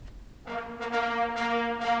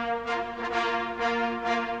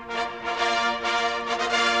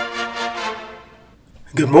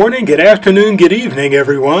Good morning, good afternoon, good evening,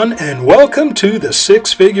 everyone, and welcome to the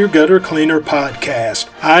Six Figure Gutter Cleaner Podcast.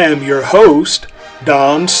 I am your host,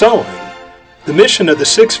 Don Sewing. The mission of the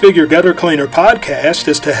Six Figure Gutter Cleaner Podcast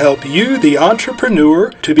is to help you, the entrepreneur,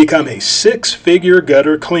 to become a six-figure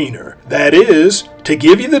gutter cleaner. That is, to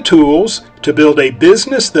give you the tools to build a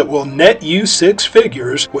business that will net you six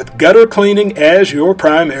figures with gutter cleaning as your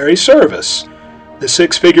primary service. The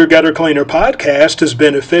Six Figure Gutter Cleaner Podcast is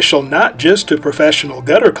beneficial not just to professional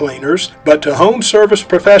gutter cleaners, but to home service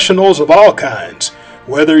professionals of all kinds.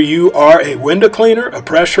 Whether you are a window cleaner, a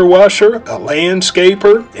pressure washer, a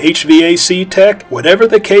landscaper, HVAC tech, whatever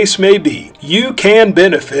the case may be, you can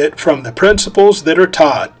benefit from the principles that are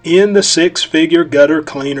taught in the Six Figure Gutter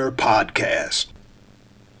Cleaner Podcast.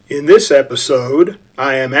 In this episode,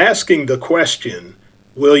 I am asking the question,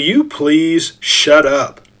 will you please shut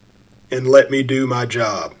up and let me do my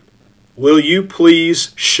job? Will you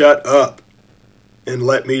please shut up and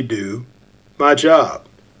let me do my job?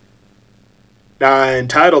 Now, I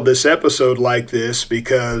entitled this episode like this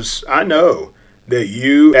because I know that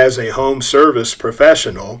you, as a home service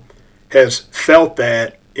professional, has felt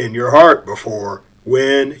that in your heart before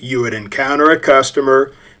when you would encounter a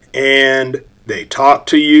customer and they talk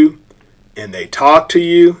to you, and they talk to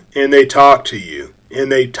you, and they talk to you,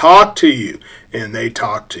 and they talk to you, and they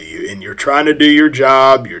talk to you, and you're trying to do your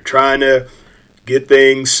job, you're trying to get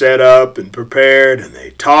things set up and prepared, and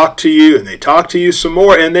they talk to you, and they talk to you some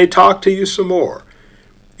more, and they talk to you some more.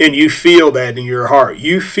 And you feel that in your heart.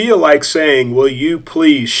 You feel like saying, will you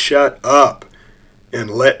please shut up and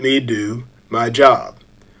let me do my job?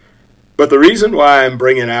 But the reason why I'm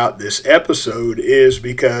bringing out this episode is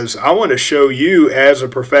because I want to show you, as a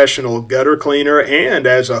professional gutter cleaner and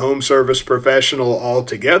as a home service professional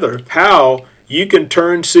altogether, how you can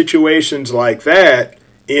turn situations like that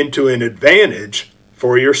into an advantage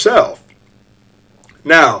for yourself.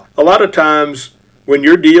 Now, a lot of times when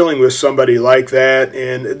you're dealing with somebody like that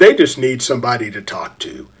and they just need somebody to talk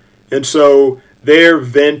to, and so they're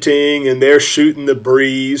venting and they're shooting the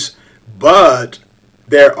breeze, but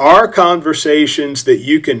there are conversations that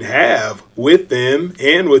you can have with them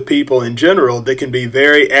and with people in general that can be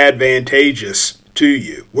very advantageous to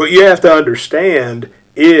you. What you have to understand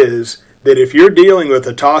is that if you're dealing with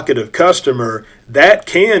a talkative customer, that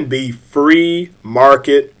can be free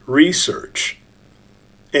market research.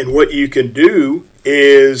 And what you can do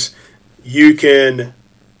is you can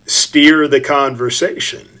steer the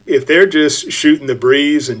conversation. If they're just shooting the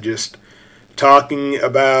breeze and just talking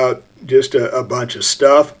about just a bunch of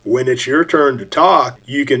stuff, when it's your turn to talk,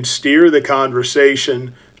 you can steer the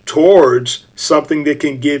conversation towards something that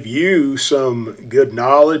can give you some good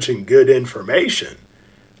knowledge and good information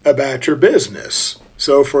about your business.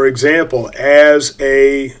 So, for example, as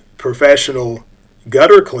a professional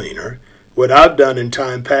gutter cleaner, what I've done in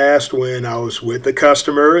time past when I was with the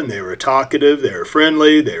customer and they were talkative, they were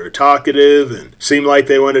friendly, they were talkative, and seemed like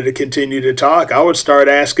they wanted to continue to talk, I would start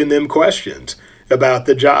asking them questions about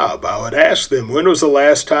the job. I would ask them, when was the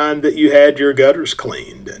last time that you had your gutters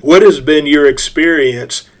cleaned? What has been your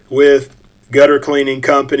experience with gutter cleaning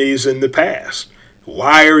companies in the past?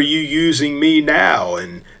 Why are you using me now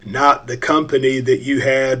and not the company that you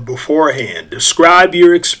had beforehand? Describe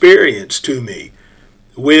your experience to me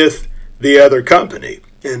with the other company.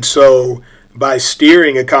 And so by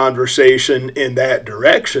steering a conversation in that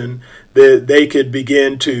direction, that they could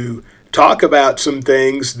begin to talk about some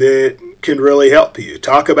things that can really help you.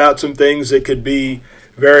 Talk about some things that could be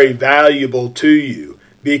very valuable to you.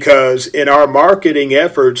 Because in our marketing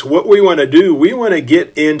efforts, what we want to do, we want to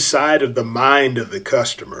get inside of the mind of the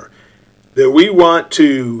customer. That we want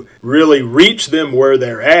to really reach them where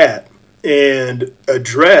they're at and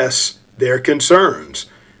address their concerns.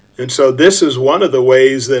 And so this is one of the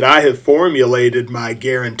ways that I have formulated my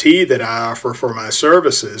guarantee that I offer for my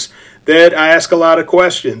services, that I ask a lot of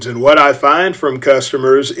questions. And what I find from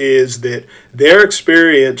customers is that their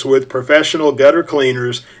experience with professional gutter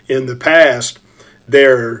cleaners in the past,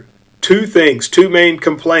 there are two main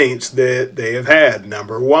complaints that they have had.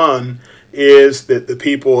 Number one is that the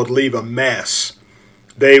people would leave a mess.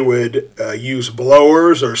 They would use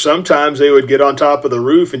blowers, or sometimes they would get on top of the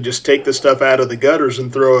roof and just take the stuff out of the gutters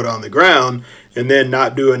and throw it on the ground and then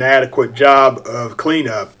not do an adequate job of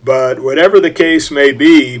cleanup. But whatever the case may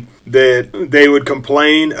be, that they would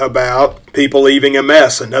complain about people leaving a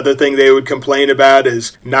mess. Another thing they would complain about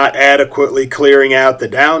is not adequately clearing out the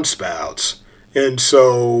downspouts. And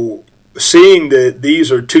so seeing that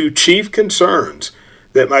these are two chief concerns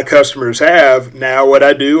that my customers have, now what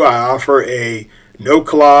I do, I offer a no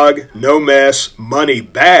clog, no mess, money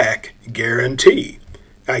back guarantee.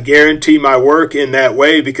 I guarantee my work in that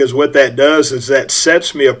way because what that does is that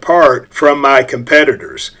sets me apart from my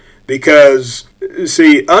competitors. Because,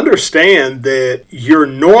 see, understand that your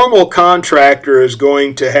normal contractor is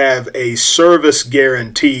going to have a service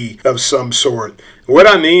guarantee of some sort. What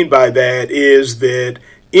I mean by that is that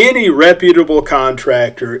any reputable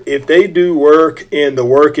contractor, if they do work and the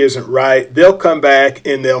work isn't right, they'll come back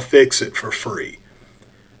and they'll fix it for free.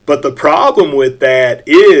 But the problem with that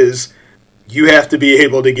is you have to be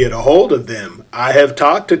able to get a hold of them. I have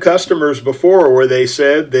talked to customers before where they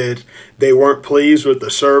said that they weren't pleased with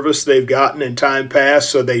the service they've gotten in time past,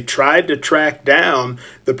 so they tried to track down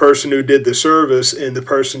the person who did the service, and the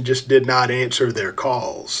person just did not answer their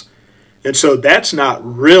calls. And so that's not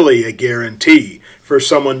really a guarantee for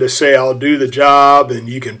someone to say, I'll do the job and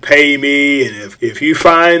you can pay me, and if you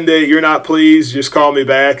find that you're not pleased, just call me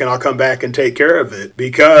back and I'll come back and take care of it,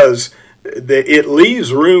 because it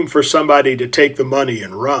leaves room for somebody to take the money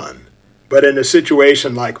and run. But in a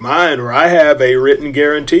situation like mine where I have a written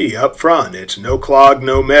guarantee up front, it's no clog,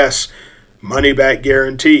 no mess, money back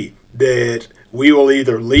guarantee, that we will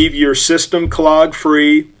either leave your system clog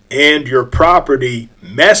free and your property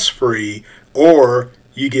mess free, or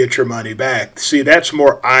you get your money back. See, that's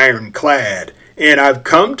more ironclad. And I've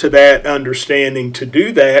come to that understanding to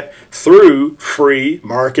do that through free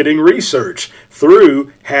marketing research,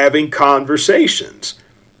 through having conversations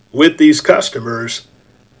with these customers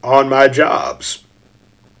on my jobs.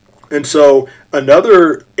 And so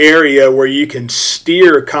another area where you can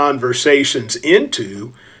steer conversations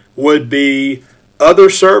into would be other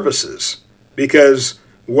services, because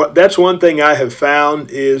that's one thing I have found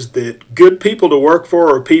is that good people to work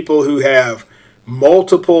for are people who have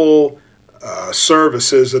multiple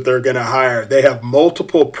services that they're going to hire. They have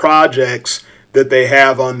multiple projects that they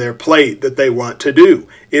have on their plate that they want to do.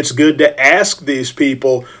 It's good to ask these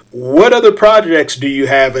people, what other projects do you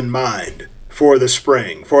have in mind for the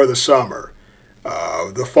spring, for the summer,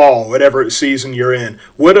 the fall, whatever season you're in?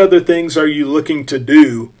 What other things are you looking to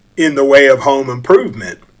do in the way of home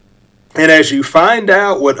improvement? And as you find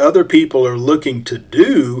out what other people are looking to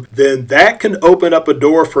do, then that can open up a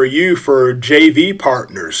door for you for JV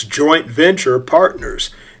partners, joint venture partners.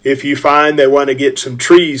 If you find they want to get some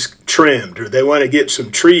trees trimmed or they want to get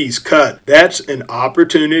some trees cut, that's an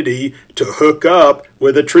opportunity to hook up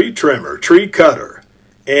with a tree trimmer, tree cutter,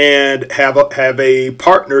 and have a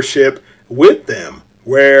partnership with them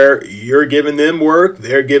where you're giving them work,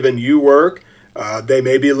 they're giving you work. They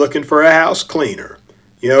may be looking for a house cleaner.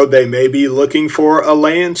 They may be looking for a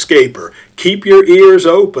landscaper. Keep your ears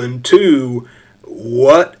open to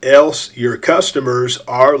what else your customers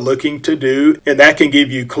are looking to do, and that can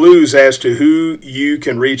give you clues as to who you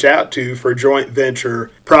can reach out to for joint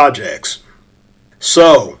venture projects.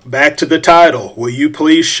 So, back to the title, will you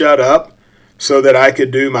please shut up so that I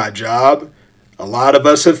could do my job? A lot of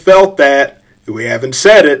us have felt that. We haven't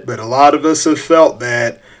said it, but a lot of us have felt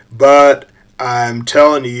that. But I'm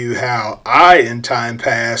telling you how I, in time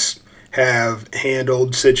past, have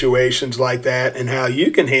handled situations like that, and how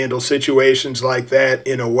you can handle situations like that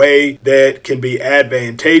in a way that can be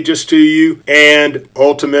advantageous to you and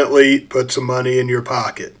ultimately put some money in your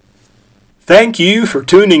pocket. Thank you for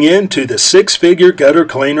tuning in to the Six Figure Gutter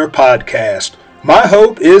Cleaner podcast. My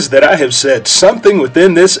hope is that I have said something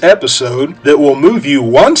within this episode that will move you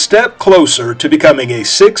one step closer to becoming a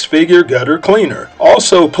six-figure gutter cleaner.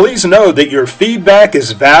 Also, please know that your feedback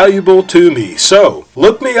is valuable to me. So,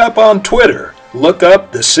 look me up on Twitter, look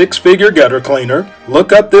up the Six Figure Gutter Cleaner,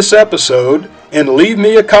 look up this episode, and leave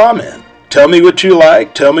me a comment. Tell me what you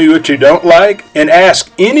like, tell me what you don't like, and ask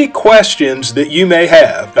any questions that you may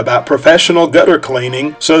have about professional gutter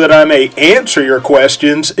cleaning so that I may answer your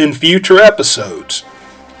questions in future episodes.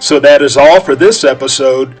 So that is all for this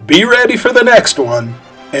episode. Be ready for the next one,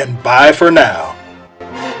 and bye for now.